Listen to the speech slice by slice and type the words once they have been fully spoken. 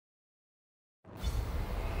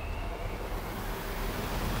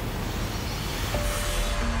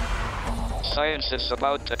science is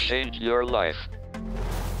about to change your life.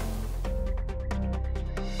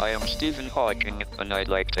 I am Stephen Hawking, and I'd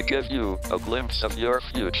like to give you a glimpse of your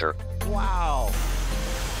future. Wow!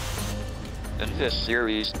 In this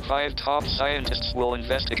series, 5 top scientists will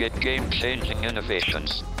investigate game-changing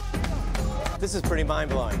innovations. This is pretty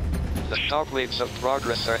mind-blowing. The shockwaves of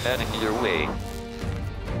progress are heading your way.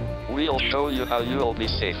 We'll show you how you'll be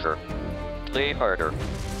safer, play harder,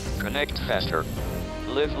 connect faster,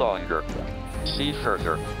 live longer, see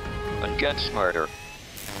further, and get smarter.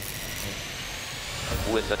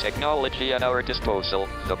 With the technology at our disposal,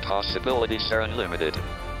 the possibilities are unlimited.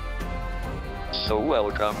 So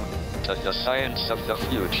welcome to the science of the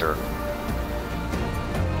future.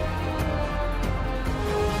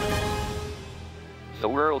 The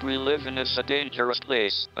world we live in is a dangerous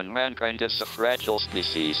place, and mankind is a fragile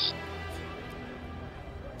species.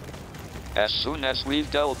 As soon as we've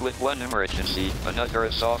dealt with one emergency, another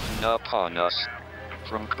is often upon us.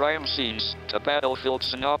 From crime scenes to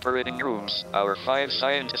battlefields and operating rooms, our 5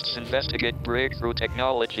 scientists investigate breakthrough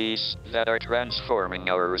technologies that are transforming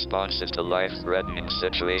our responses to life-threatening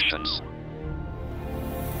situations.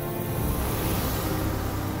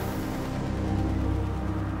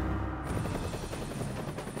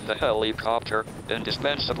 The helicopter,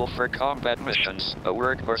 indispensable for combat missions, a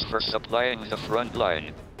workhorse for supplying the front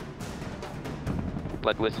line.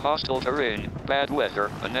 But with hostile terrain, bad weather,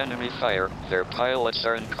 and enemy fire, their pilots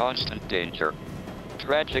are in constant danger.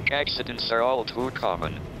 Tragic accidents are all too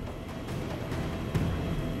common.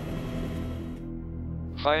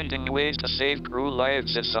 Finding ways to save crew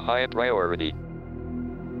lives is a high priority.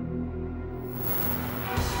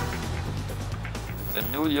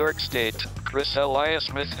 In New York State, Chris Elias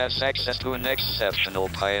Smith has access to an exceptional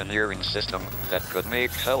pioneering system that could make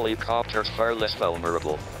helicopters far less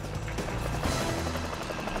vulnerable.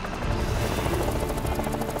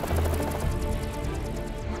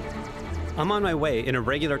 I'm on my way in a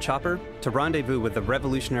regular chopper to rendezvous with the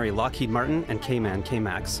revolutionary Lockheed Martin and K-Man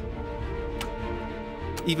K-Max.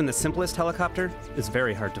 Even the simplest helicopter is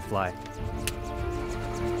very hard to fly.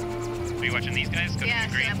 Are you watching these guys? Yeah,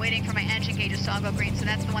 so I'm waiting for my engine gauges to all go green, so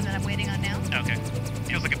that's the one that I'm waiting on now. Okay.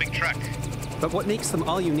 Feels like a big truck. But what makes them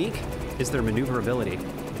all unique is their maneuverability. The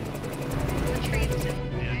trees.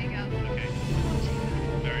 There you go. Okay.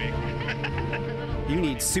 Sorry. You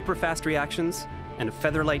need super fast reactions and a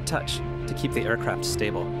feather-light touch to keep the aircraft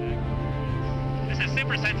stable. This is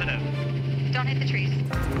super sensitive. Don't hit the trees.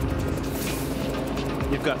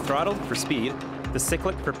 You've got throttle for speed, the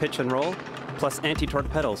cyclic for pitch and roll, plus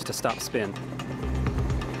anti-torque pedals to stop spin.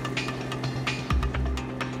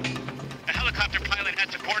 A helicopter pilot has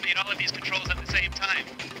to coordinate all of these controls at the same time.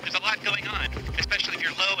 There's a lot going on, especially if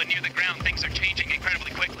you're low and near the ground. Things are changing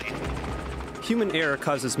incredibly quickly. Human error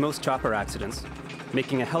causes most chopper accidents,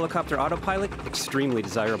 making a helicopter autopilot extremely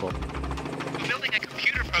desirable. Building a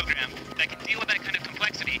computer program that can deal with that kind of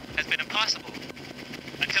complexity has been impossible.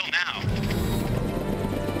 Until now.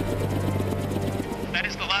 That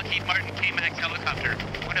is the Lockheed Martin K-Max helicopter,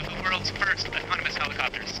 one of the world's first autonomous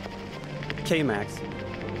helicopters. K-Max,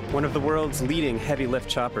 one of the world's leading heavy-lift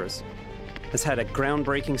choppers, has had a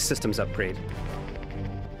groundbreaking systems upgrade.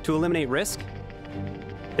 To eliminate risk,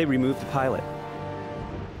 they removed the pilot.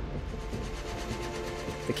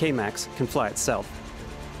 The K-Max can fly itself.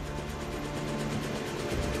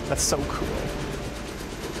 That's so cool.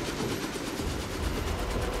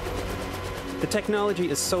 The technology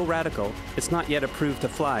is so radical, it's not yet approved to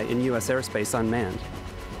fly in US airspace unmanned.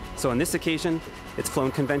 So on this occasion, it's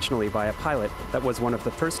flown conventionally by a pilot that was one of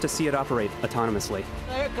the first to see it operate autonomously.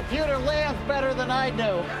 The computer lands better than I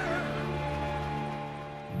do.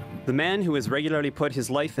 The man who has regularly put his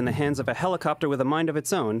life in the hands of a helicopter with a mind of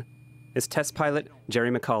its own is test pilot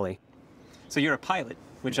Jerry McCauley. So you're a pilot,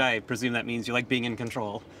 which I presume that means you like being in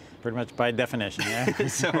control. Pretty much by definition, yeah.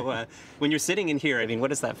 So when you're sitting in here, I mean, what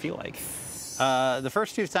does that feel like? The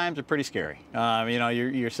first few times are pretty scary. You know,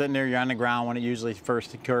 you're sitting there, you're on the ground when it usually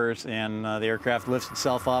first occurs, and the aircraft lifts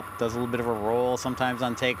itself up, does a little bit of a roll. Sometimes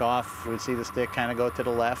on takeoff, we see the stick kind of go to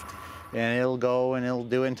the left, and it'll go and it'll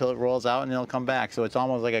do it until it rolls out, and it'll come back. So it's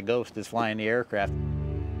almost like a ghost is flying the aircraft.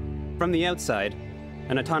 From the outside,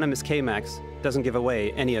 an autonomous K-Max doesn't give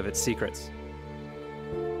away any of its secrets.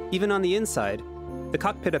 Even on the inside, the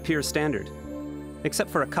cockpit appears standard, except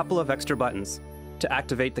for a couple of extra buttons to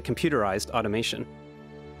activate the computerized automation.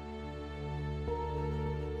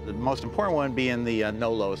 The most important one being the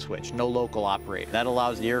no-low switch, no local operate. That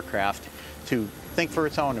allows the aircraft to think for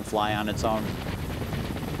its own and fly on its own.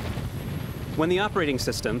 When the operating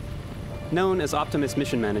system, known as Optimus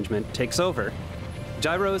Mission Management, takes over,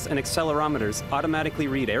 gyros and accelerometers automatically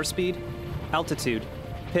read airspeed, altitude,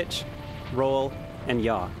 pitch, roll, and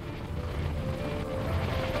yaw.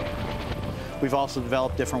 We've also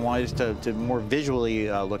developed different ways to more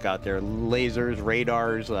visually look out there. Lasers,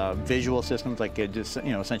 radars, visual systems like just,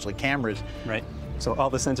 essentially cameras. Right. So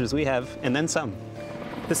all the sensors we have, and then some.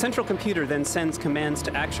 The central computer then sends commands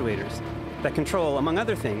to actuators that control, among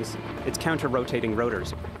other things, its counter-rotating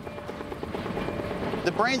rotors.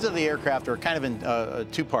 The brains of the aircraft are kind of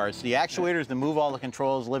in two parts. The actuators that move all the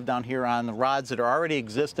controls live down here on the rods that are already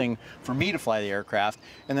existing for me to fly the aircraft,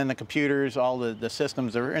 and then the computers, all the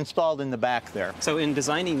systems are installed in the back there. So in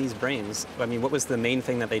designing these brains, I mean, what was the main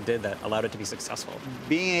thing that they did that allowed it to be successful?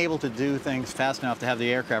 Being able to do things fast enough to have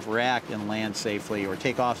the aircraft react and land safely or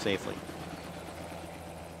take off safely.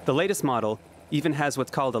 The latest model even has what's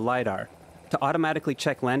called a LiDAR to automatically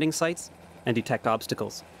check landing sites and detect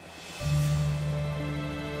obstacles.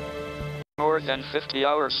 More than 50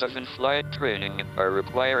 hours of in-flight training are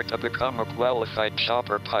required to become a qualified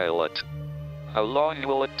chopper pilot. How long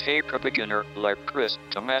will it take a beginner like Chris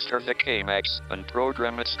to master the K-MAX and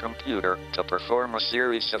program its computer to perform a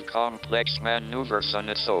series of complex maneuvers on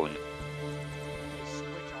its own?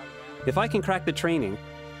 If I can crack the training,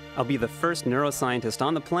 I'll be the first neuroscientist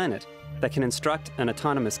on the planet that can instruct an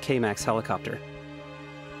autonomous K-MAX helicopter.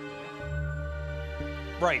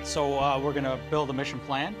 Right, so we're going to build a mission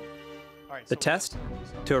plan. The test?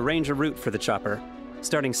 To arrange a route for the chopper,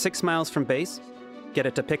 starting 6 miles from base, get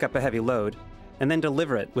it to pick up a heavy load, and then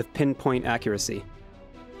deliver it with pinpoint accuracy.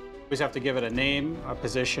 We just have to give it a name, a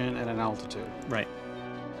position, and an altitude. Right.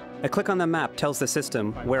 A click on the map tells the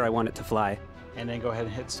system where I want it to fly. And then go ahead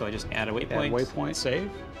and hit, So I just add a waypoint. add waypoint, save.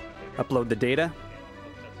 Upload the data,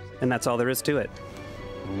 and that's all there is to it.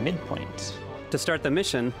 Midpoint. To start the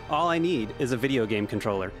mission, all I need is a video game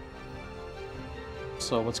controller.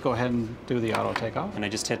 So let's go ahead and do the auto takeoff. And I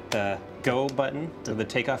just hit the go button, or the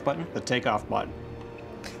takeoff button. The takeoff button.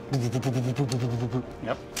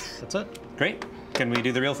 Yep, that's it. Great. Can we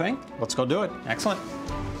do the real thing? Let's go do it. Excellent.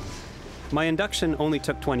 My induction only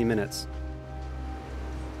took 20 minutes.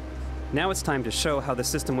 Now it's time to show how the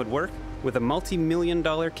system would work with a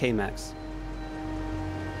multi-million-dollar K-MAX.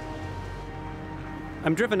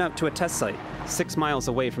 I'm driven out to a test site 6 miles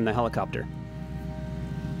away from the helicopter.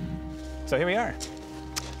 So here we are.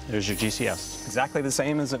 There's your GCS. Exactly the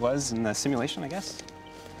same as it was in the simulation, I guess.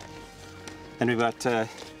 And we've got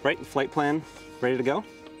flight plan ready to go.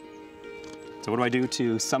 So what do I do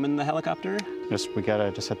to summon the helicopter? We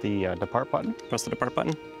gotta just hit the depart button. Press the depart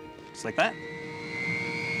button, just like that.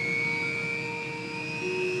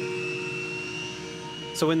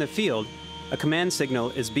 So in the field, a command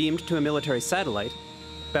signal is beamed to a military satellite,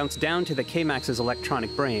 bounced down to the K-MAX's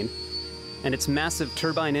electronic brain, and its massive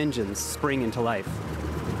turbine engines spring into life.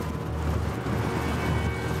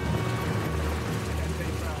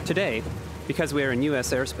 Today, because we are in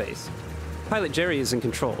U.S. airspace, Pilot Jerry is in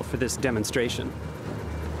control for this demonstration.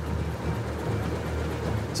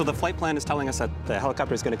 So the flight plan is telling us that the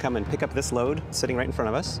helicopter is going to come and pick up this load sitting right in front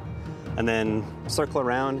of us, and then circle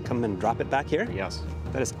around, come and drop it back here? Yes.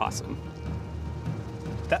 That is awesome.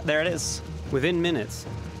 There it is. Within minutes,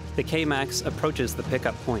 the K-MAX approaches the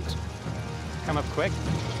pickup point. Come up quick.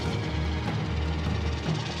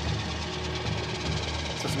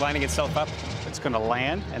 So it's lining itself up. It's gonna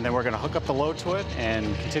land, and then we're gonna hook up the load to it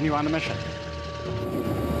and continue on the mission.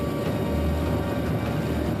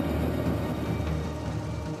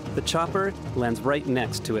 The chopper lands right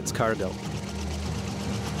next to its cargo.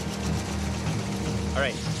 All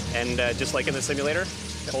right, and just like in the simulator,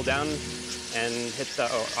 hold down and hit the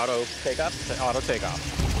auto takeoff. The auto takeoff.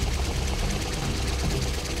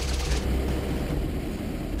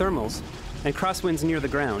 Thermals and crosswinds near the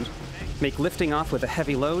ground make lifting off with a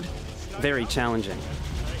heavy load very challenging.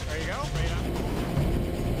 There you go.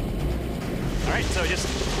 All right, so just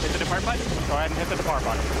hit the depart button. Go ahead and hit the depart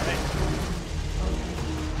button.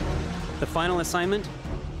 The final assignment,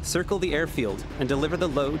 circle the airfield and deliver the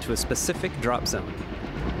load to a specific drop zone.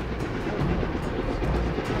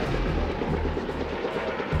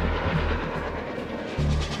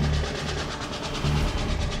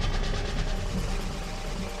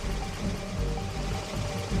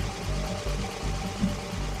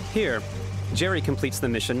 Here, Jerry completes the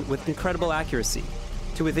mission with incredible accuracy,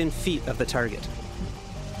 to within feet of the target.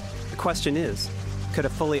 The question is, could a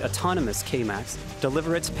fully autonomous K-MAX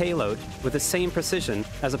deliver its payload with the same precision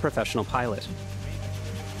as a professional pilot?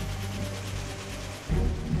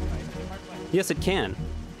 Yes, it can.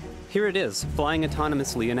 Here it is, flying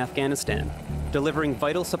autonomously in Afghanistan, delivering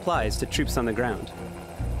vital supplies to troops on the ground.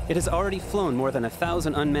 It has already flown more than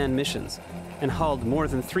 1,000 unmanned missions and hauled more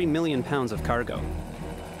than 3 million pounds of cargo.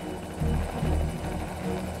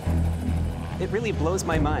 It really blows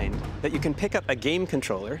my mind that you can pick up a game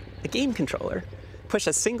controller, push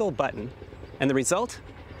a single button, and the result?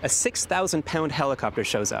 A 6,000-pound helicopter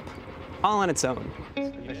shows up, all on its own.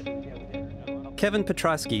 Kevin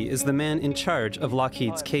Petrosky is the man in charge of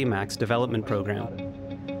Lockheed's K-MAX development program.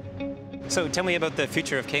 So tell me about the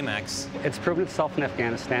future of K-MAX. It's proven itself in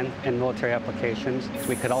Afghanistan in military applications.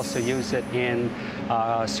 We could also use it in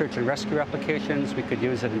search and rescue applications. We could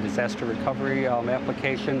use it in disaster recovery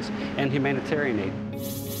applications and humanitarian aid.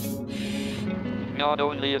 Not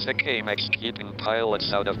only is a K-MAX keeping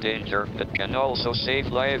pilots out of danger, it can also save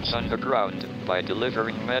lives underground by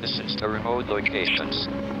delivering medicines to remote locations.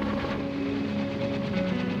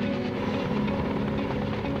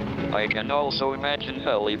 I can also imagine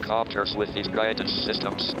helicopters with these guidance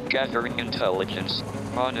systems, gathering intelligence,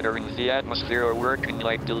 monitoring the atmosphere, working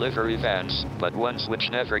like delivery vans, but ones which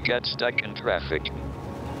never get stuck in traffic.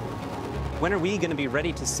 When are we going to be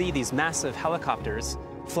ready to see these massive helicopters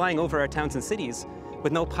flying over our towns and cities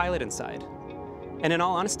with no pilot inside? And in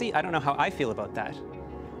all honesty, I don't know how I feel about that.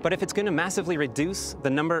 But if it's going to massively reduce the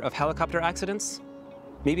number of helicopter accidents,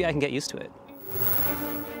 maybe I can get used to it.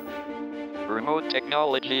 Remote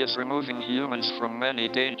technology is removing humans from many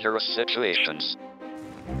dangerous situations.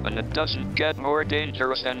 And it doesn't get more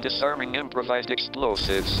dangerous than disarming improvised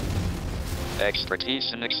explosives.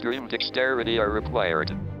 Expertise and extreme dexterity are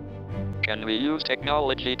required. Can we use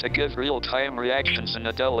technology to give real-time reactions and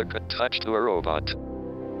a delicate touch to a robot?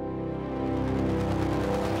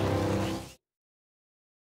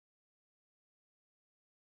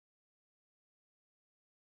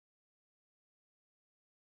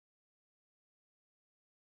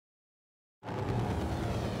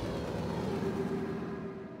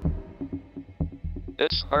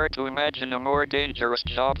 It's hard to imagine a more dangerous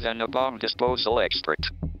job than a bomb disposal expert.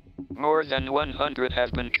 More than 100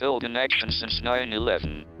 have been killed in action since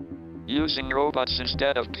 9/11. Using robots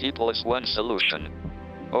instead of people is one solution.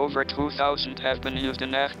 Over 2,000 have been used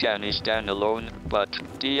in Afghanistan alone, but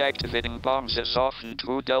deactivating bombs is often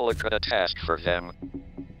too delicate a task for them.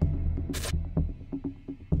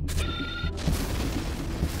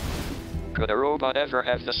 Could a robot ever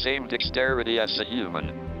have the same dexterity as a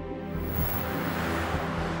human?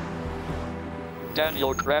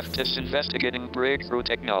 Daniel Kraft is investigating breakthrough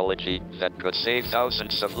technology that could save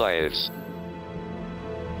thousands of lives.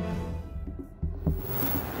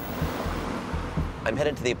 I'm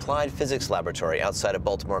headed to the Applied Physics Laboratory outside of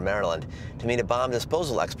Baltimore, Maryland, to meet a bomb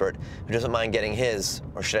disposal expert who doesn't mind getting his,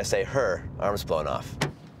 or should I say her, arms blown off.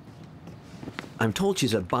 I'm told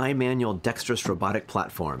she's a bimanual dexterous robotic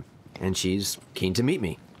platform, and she's keen to meet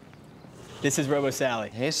me. This is RoboSally.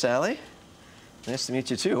 Hey, Sally. Nice to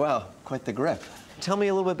meet you, too. Wow, quite the grip. Tell me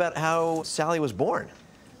a little bit about how Sally was born.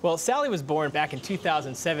 Well, Sally was born back in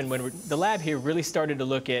 2007 when the lab here really started to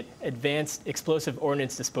look at advanced explosive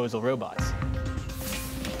ordnance disposal robots.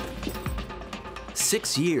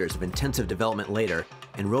 6 years of intensive development later,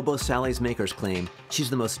 and RoboSally's makers claim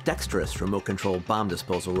she's the most dexterous remote-controlled bomb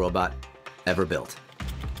disposal robot ever built.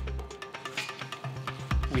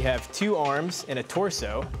 We have 2 arms and a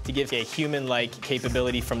torso to give a human-like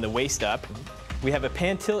capability from the waist up. We have a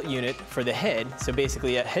pan-tilt unit for the head, so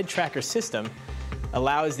basically a head tracker system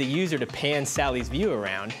allows the user to pan Sally's view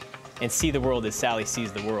around and see the world as Sally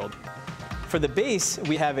sees the world. For the base,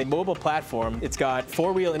 we have a mobile platform. It's got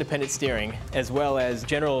 4-wheel independent steering as well as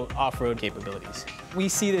general off-road capabilities. We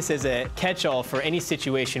see this as a catch-all for any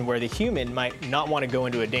situation where the human might not want to go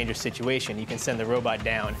into a dangerous situation. You can send the robot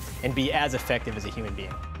down and be as effective as a human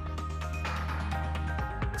being.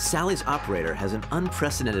 Sally's operator has an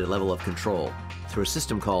unprecedented level of control through a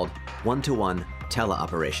system called one-to-one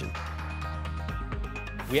teleoperation.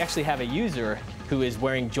 We actually have a user who is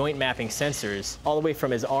wearing joint mapping sensors all the way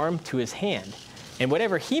from his arm to his hand. And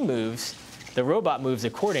whatever he moves, the robot moves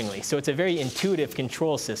accordingly. So it's a very intuitive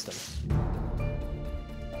control system.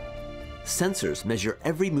 Sensors measure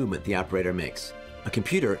every movement the operator makes. A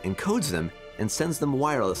computer encodes them and sends them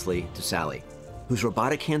wirelessly to Sally, whose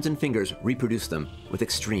robotic hands and fingers reproduce them with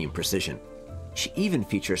extreme precision. She even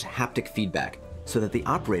features haptic feedback so that the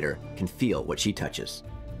operator can feel what she touches.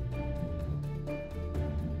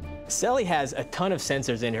 Sally has a ton of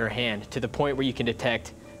sensors in her hand to the point where you can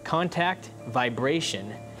detect contact,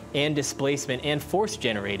 vibration, and displacement and force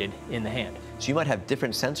generated in the hand. So you might have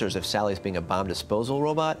different sensors if Sally's being a bomb disposal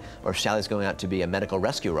robot or if Sally's going out to be a medical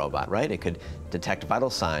rescue robot, right? It could detect vital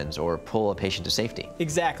signs or pull a patient to safety.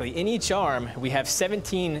 Exactly. In each arm, we have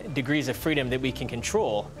 17 degrees of freedom that we can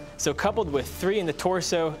control. So coupled with 3 in the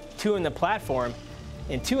torso, 2 in the platform,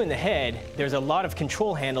 and 2 in the head, there's a lot of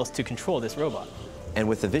control handles to control this robot. And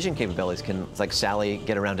with the vision capabilities, can like Sally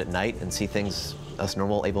get around at night and see things us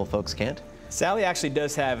normal able folks can't? Sally actually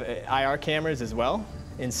does have IR cameras as well.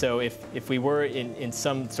 And so if we were in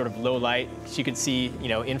some sort of low light, she could see, you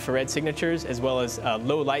know, infrared signatures as well as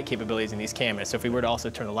low light capabilities in these cameras. So if we were to also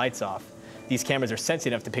turn the lights off, these cameras are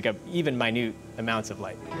sensitive enough to pick up even minute amounts of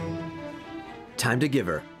light. Time to give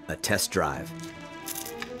her a test drive.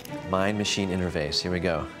 Mind-machine interface, here we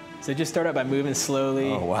go. So just start out by moving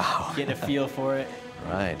slowly. Oh, wow. Getting a feel for it.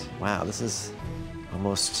 Right, wow, this is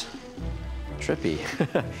almost trippy.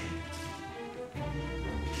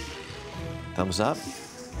 Thumbs up.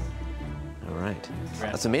 All right.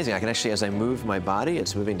 That's amazing. I can actually, as I move my body,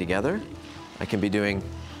 it's moving together. I can be doing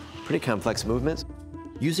pretty complex movements.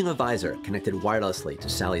 Using a visor connected wirelessly to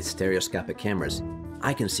Sally's stereoscopic cameras,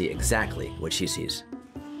 I can see exactly what she sees.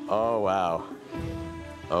 Oh, wow.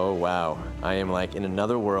 Oh, wow. I am like in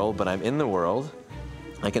another world, but I'm in the world.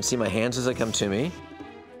 I can see my hands as they come to me.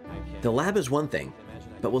 The lab is one thing,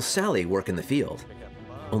 but will Sally work in the field?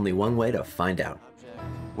 Only one way to find out.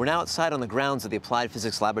 We're now outside on the grounds of the Applied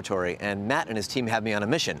Physics Laboratory, and Matt and his team have me on a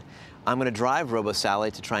mission. I'm going to drive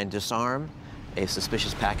RoboSally to try and disarm a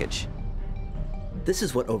suspicious package. This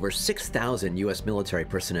is what over 6,000 U.S. military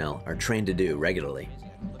personnel are trained to do regularly.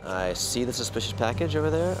 I see the suspicious package over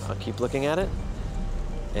there. I'll keep looking at it.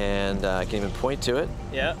 And I can even point to it.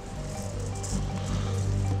 Yeah.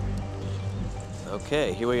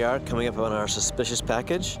 Okay, here we are coming up on our suspicious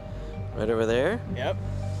package. Right over there. Yep.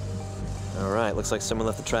 All right, looks like someone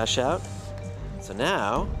left the trash out. So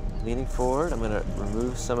now, leaning forward, I'm gonna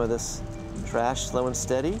remove some of this trash slow and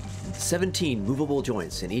steady. 17 movable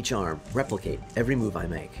joints in each arm replicate every move I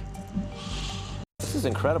make. This is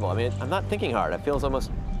incredible. I mean, I'm not thinking hard. It feels almost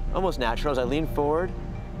natural. As I lean forward,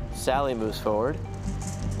 Sally moves forward.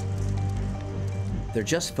 They're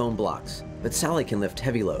just foam blocks, but Sally can lift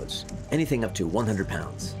heavy loads, anything up to 100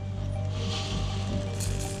 pounds.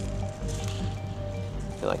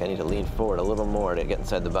 I feel like I need to lean forward a little more to get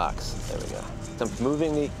inside the box. There we go. So I'm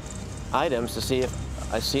moving the items to see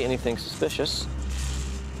if I see anything suspicious.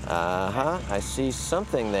 I see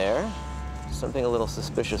something there. Something a little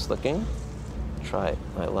suspicious looking. Try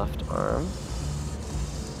my left arm.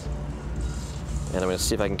 And I'm going to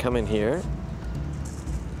see if I can come in here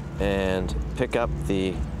and pick up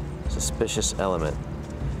the suspicious element.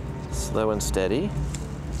 Slow and steady.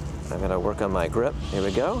 I'm going to work on my grip. Here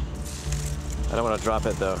we go. I don't want to drop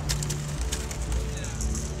it though.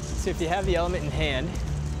 So if you have the element in hand,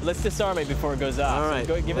 let's disarm it before it goes off. All right.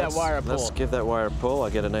 So give that wire a pull. Let's give that wire a pull. I'll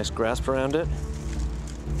get a nice grasp around it.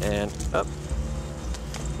 And up.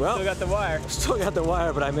 Well, still got the wire. Still got the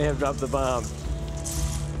wire, but I may have dropped the bomb.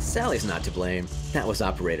 Sally's not to blame. That was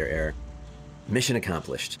operator error. Mission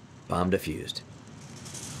accomplished. Bomb defused.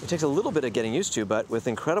 It takes a little bit of getting used to, but with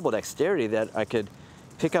incredible dexterity that I could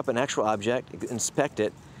pick up an actual object, inspect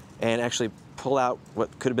it, and actually pull out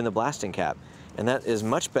what could have been the blasting cap. And that is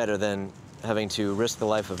much better than having to risk the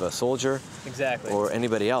life of a soldier exactly. or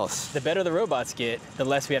anybody else. The better the robots get, the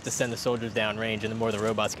less we have to send the soldiers down range and the more the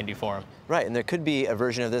robots can do for them. Right, and there could be a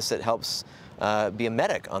version of this that helps be a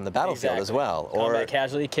medic on the battlefield as well. Combat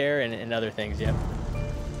casualty care and other things, yeah.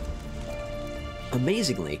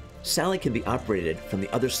 Amazingly, Sally can be operated from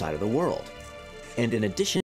the other side of the world. And in addition